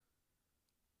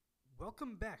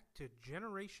Welcome back to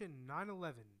Generation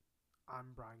 9/11.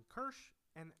 I'm Brian Kirsch,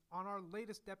 and on our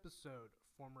latest episode,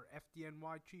 former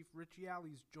FDNY Chief Richie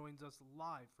Allies joins us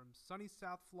live from sunny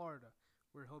South Florida,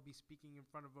 where he'll be speaking in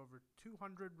front of over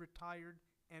 200 retired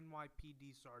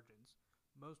NYPD sergeants,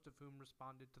 most of whom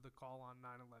responded to the call on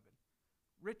 9/11.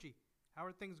 Richie, how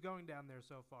are things going down there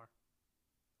so far?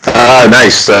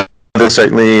 Nice. It's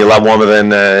certainly a lot warmer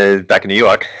than back in New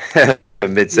York,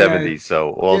 mid Yeah, 70s. So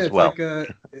yeah, all's it's well.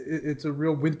 like it's a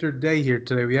real winter day here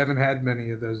today. We haven't had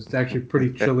many of those. It's actually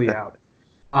pretty chilly out.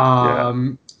 Yeah.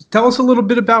 Um, Tell us a little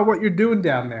bit about what you're doing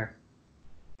down there.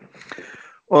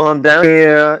 Well, I'm down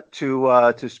here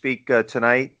to speak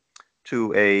tonight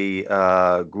to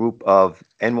a group of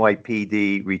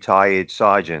NYPD retired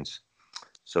sergeants.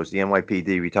 So it's the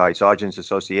NYPD Retired Sergeants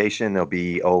Association. There'll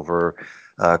be over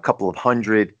a couple of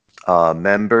hundred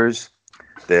members.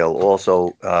 They'll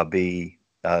also be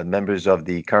members of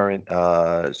the current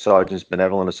Sergeants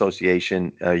Benevolent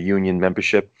Association union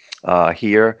membership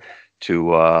here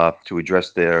to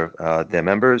address their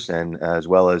members, and as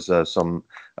well as some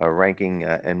ranking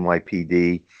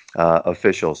NYPD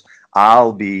officials.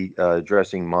 I'll be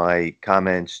addressing my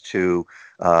comments to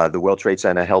the World Trade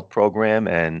Center Health Program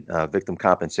and Victim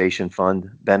Compensation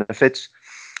Fund benefits.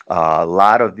 A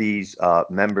lot of these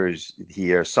members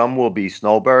here, some will be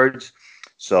snowbirds,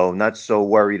 so not so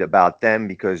worried about them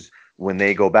because when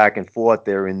they go back and forth,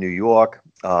 they're in New York.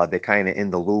 They're kind of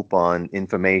in the loop on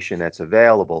information that's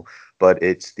available, but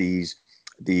it's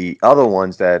the other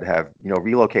ones that have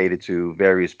relocated to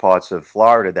various parts of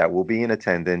Florida that will be in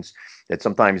attendance that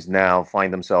sometimes now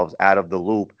find themselves out of the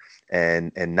loop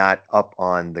and not up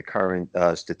on the current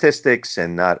statistics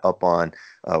and not up on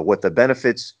what the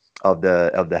benefits of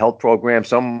the health program.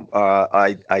 Some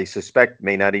I suspect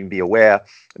may not even be aware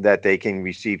that they can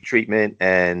receive treatment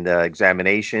and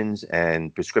examinations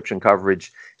and prescription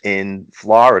coverage in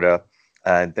Florida,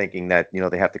 and thinking that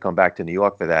they have to come back to New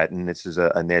York for that. And this is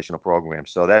a national program,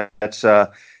 so that's my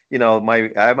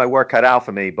I have my work cut out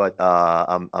for me, but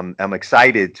I'm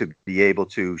excited to be able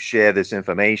to share this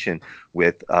information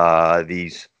with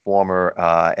these former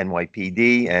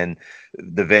NYPD, and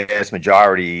the vast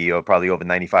majority, or probably over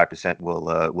 95%,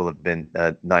 will have been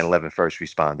 9/11 first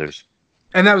responders.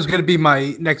 And that was going to be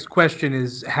my next question: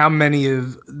 is how many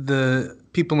of the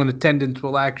people in attendance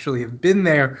will actually have been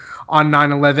there on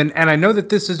 9/11? And I know that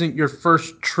this isn't your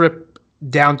first trip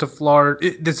down to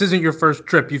Florida. This isn't your first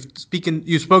trip.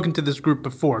 You've spoken to this group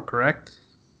before, correct?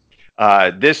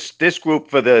 This group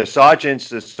for the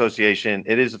Sergeants Association,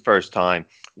 it is the first time.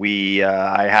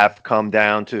 I have come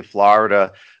down to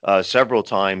Florida several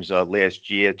times last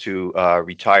year to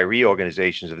retiree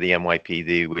organizations of the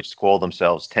NYPD, which call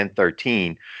themselves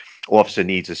 1013 Officer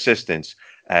Needs Assistance.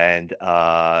 And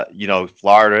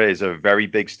Florida is a very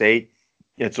big state.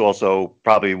 It's also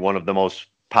probably one of the most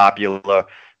popular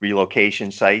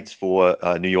relocation sites for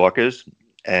New Yorkers,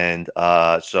 and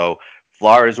so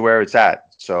Florida is where it's at.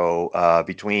 So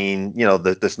between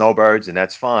the snowbirds, and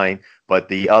that's fine, but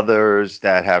the others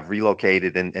that have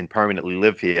relocated and permanently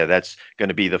live here, that's going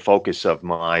to be the focus of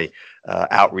my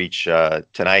outreach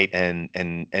tonight and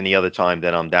any other time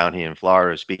that I'm down here in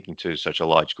Florida speaking to such a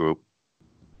large group.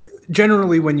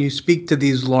 Generally, when you speak to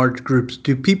these large groups,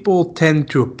 do people tend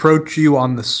to approach you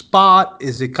on the spot?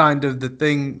 Is it kind of the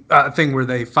thing where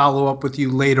they follow up with you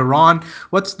later on?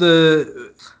 What's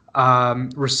the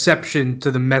reception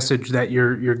to the message that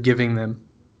you're giving them?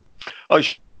 Oh,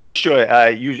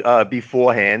 sure.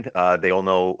 Beforehand, they all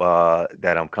know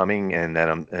that I'm coming and that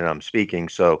I'm speaking.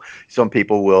 So some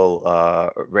people will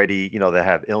already, that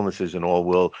have illnesses and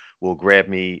all, will grab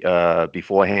me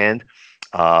beforehand.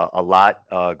 A lot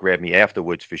grab me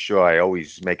afterwards for sure. I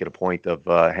always make it a point of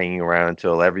hanging around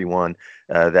until everyone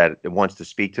that wants to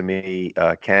speak to me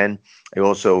can. I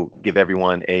also give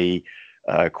everyone a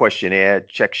questionnaire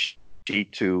check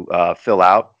sheet to fill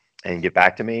out and get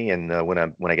back to me. And when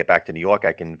I get back to New York,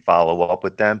 I can follow up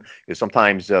with them, because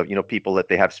sometimes people, that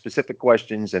they have specific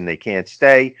questions and they can't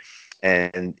stay,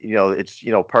 and it's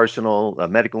personal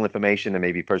medical information, and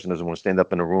maybe a person doesn't want to stand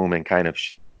up in a room and kind of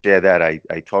share that.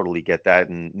 I totally get that,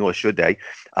 and nor should they.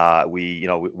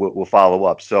 We'll follow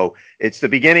up. So it's the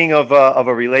beginning of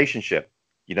a relationship,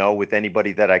 with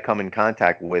anybody that I come in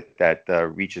contact with that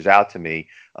reaches out to me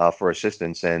for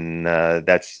assistance, and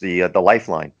that's the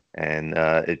lifeline. And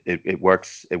it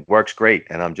works great,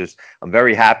 and I'm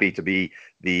very happy to be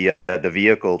the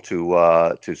vehicle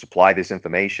to supply this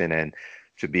information, and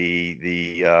to be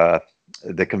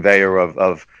the conveyor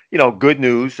of good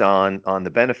news on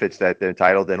the benefits that they're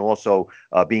entitled, and also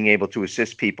being able to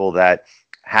assist people that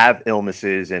have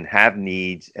illnesses and have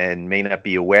needs and may not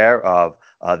be aware of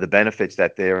the benefits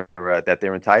that they're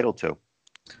entitled to.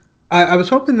 I was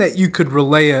hoping that you could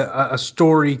relay a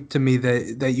story to me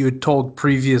that you had told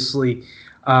previously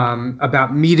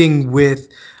about meeting with,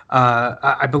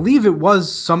 I believe it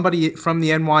was somebody from the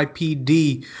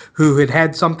NYPD who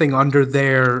had something under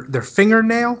their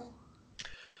fingernail.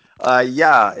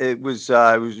 Yeah, it was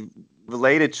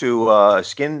related to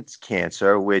skin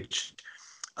cancer, which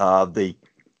the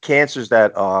cancers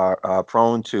that are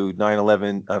prone to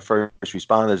 9/11 first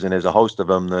responders, and there's a host of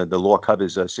them. The law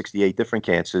covers 68 different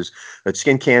cancers, but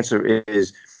skin cancer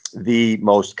is the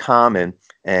most common,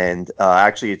 and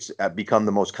actually, it's become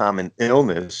the most common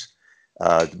illness.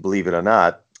 Believe it or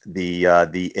not,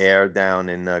 the air down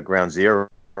in Ground Zero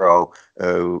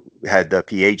had the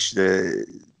pH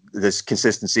this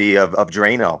consistency of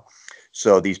Drano.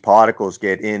 So these particles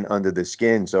get in under the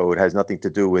skin, so it has nothing to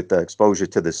do with exposure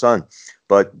to the sun.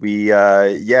 But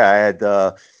I had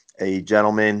a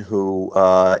gentleman who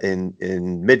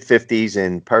in mid 50s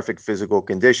in perfect physical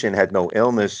condition, had no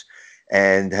illness,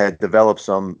 and had developed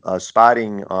some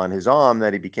spotting on his arm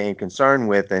that he became concerned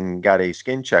with and got a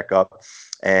skin checkup.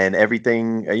 And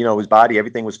everything, his body,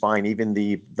 everything was fine. Even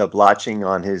the blotching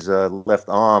on his left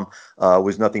arm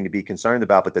was nothing to be concerned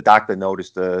about. But the doctor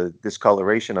noticed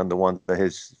discoloration under one of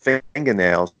his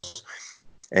fingernails,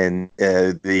 and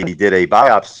he did a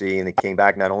biopsy, and it came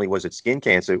back. Not only was it skin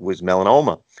cancer, it was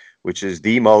melanoma, which is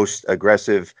the most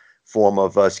aggressive form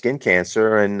of skin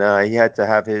cancer. And he had to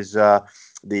have his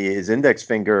index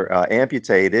finger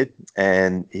amputated,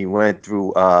 and he went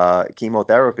through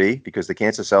chemotherapy because the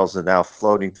cancer cells are now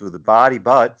floating through the body.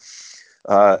 But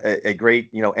a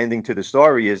great ending to the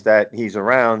story is that he's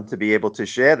around to be able to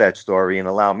share that story and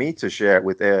allow me to share it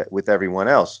with everyone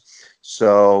else.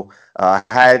 So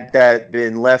had that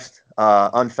been left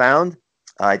unfound,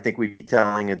 I think we'd be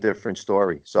telling a different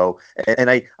story. So, and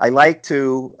I like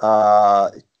to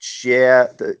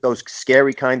share those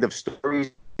scary kind of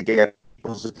stories to get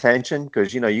people's attention,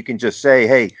 because you can just say,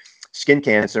 hey, skin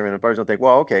cancer, and a person will think,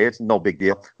 well, okay, it's no big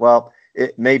deal. Well,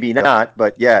 it maybe not,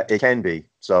 but yeah, it can be.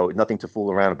 So nothing to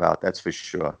fool around about, that's for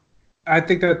sure. I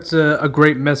think that's a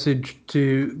great message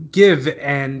to give,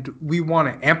 and we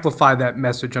want to amplify that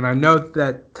message. And I know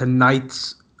that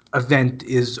tonight's event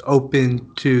is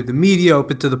open to the media,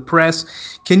 open to the press.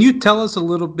 Can you tell us a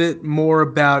little bit more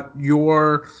about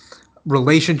your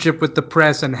relationship with the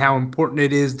press and how important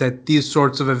it is that these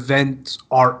sorts of events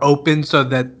are open so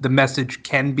that the message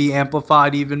can be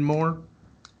amplified even more?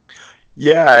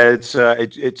 Yeah,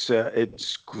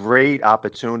 it's great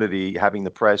opportunity having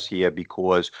the press here,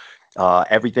 because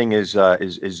everything is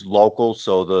local.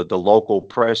 So the local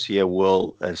press here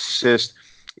will assist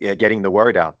getting the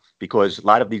word out, because a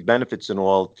lot of these benefits and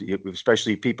all,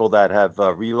 especially people that have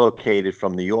relocated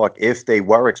from New York, if they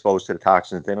were exposed to the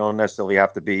toxins, they don't necessarily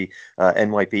have to be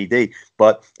NYPD.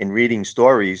 But in reading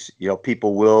stories,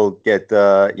 people will get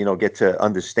to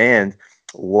understand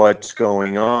what's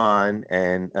going on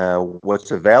and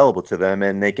what's available to them,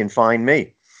 and they can find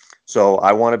me. So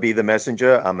I want to be the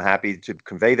messenger. I'm happy to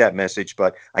convey that message,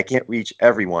 but I can't reach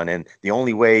everyone, and the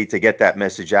only way to get that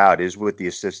message out is with the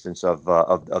assistance of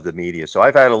the media. So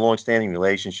I've had a long-standing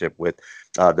relationship with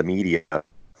the media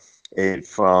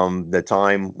from the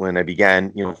time when I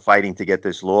began, fighting to get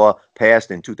this law passed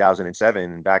in 2007,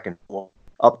 and back and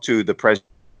up to the present.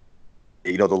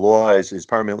 The law is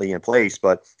permanently in place,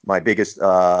 but my biggest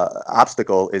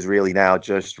obstacle is really now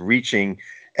just reaching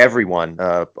everyone,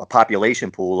 a population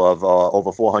pool of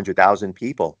over 400,000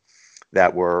 people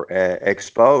that were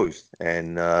exposed,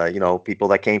 and people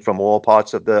that came from all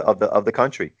parts of the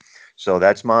country. So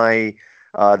that's my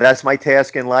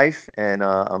task in life, and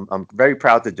I'm very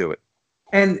proud to do it.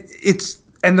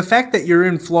 And the fact that you're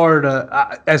in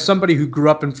Florida, as somebody who grew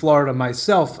up in Florida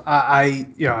myself, I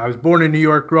was born in New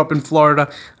York, grew up in Florida.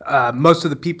 Most of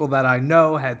the people that I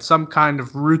know had some kind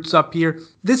of roots up here.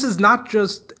 This is not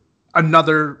just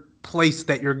another place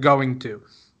that you're going to.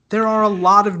 There are a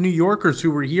lot of New Yorkers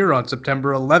who were here on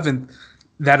September 11th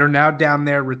that are now down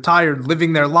there retired,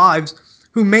 living their lives,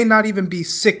 who may not even be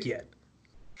sick yet.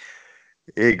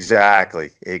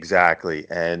 Exactly.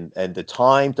 And the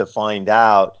time to find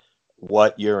out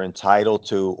what you're entitled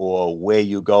to or where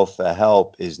you go for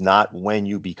help is not when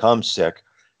you become sick.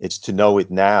 It's to know it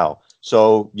now.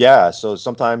 So yeah, so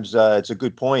sometimes it's a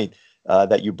good point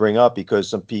that you bring up, because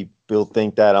some people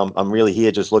think that I'm really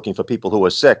here just looking for people who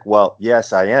are sick. Well,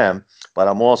 yes, I am, but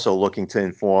I'm also looking to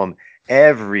inform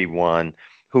everyone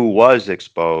who was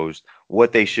exposed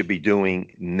what they should be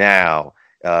doing now,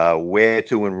 where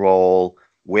to enroll,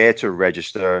 where to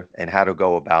register, and how to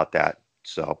go about that.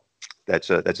 So That's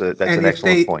an And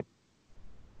excellent point.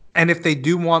 And if they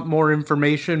do want more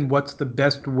information, what's the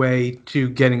best way to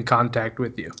get in contact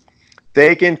with you?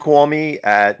 They can call me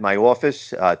at my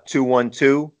office,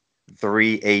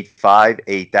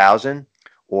 212-385-8000,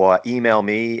 or email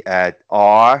me at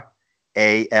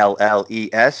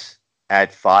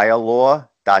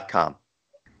ralles@firelaw.com.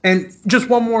 And just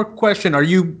one more question. Are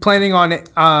you planning on,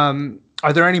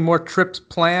 are there any more trips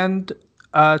planned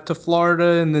to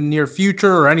Florida in the near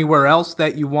future or anywhere else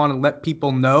that you want to let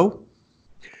people know?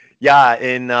 Yeah,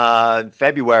 in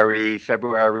February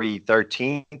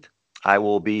 13th, I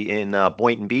will be in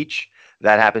Boynton Beach.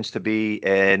 That happens to be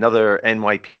another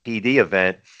NYPD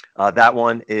event. That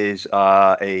one is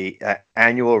a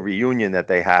annual reunion that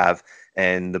they have,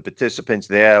 and the participants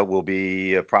there will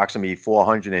be approximately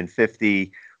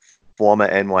 450 former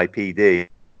NYPD.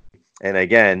 And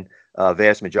again,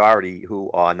 vast majority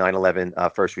who are 9/11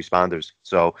 first responders,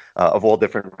 so of all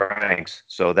different ranks.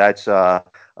 So that's a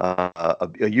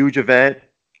huge event,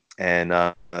 and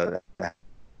to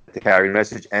carry the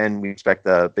message, and we expect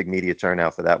a big media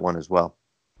turnout for that one as well.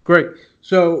 Great.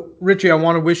 So, Richie, I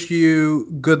want to wish you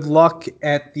good luck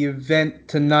at the event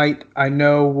tonight. I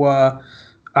know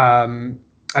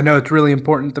it's really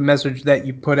important, the message that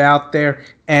you put out there,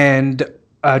 and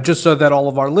just so that all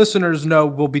of our listeners know,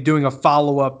 we'll be doing a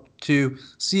follow-up to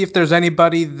see if there's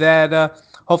anybody that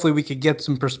hopefully we could get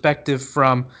some perspective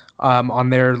from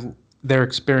on their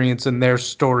experience and their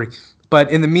story. But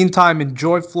in the meantime,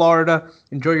 enjoy Florida,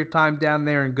 enjoy your time down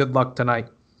there, and good luck tonight.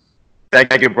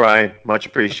 Thank you, Brian. Much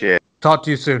appreciated. Talk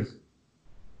to you soon.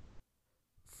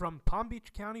 From Palm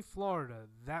Beach County, Florida,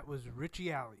 that was Richie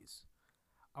Allies.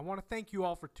 I want to thank you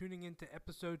all for tuning in to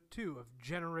episode 2 of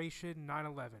Generation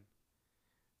 9/11.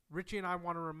 Richie and I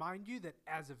want to remind you that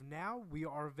as of now, we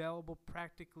are available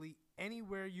practically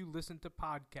anywhere you listen to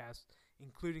podcasts,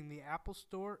 including the Apple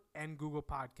Store and Google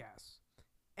Podcasts.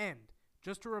 And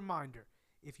just a reminder,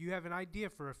 if you have an idea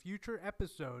for a future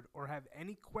episode or have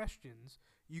any questions,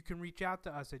 you can reach out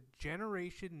to us at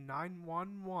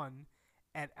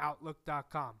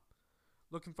generation911@outlook.com.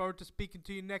 Looking forward to speaking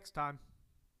to you next time.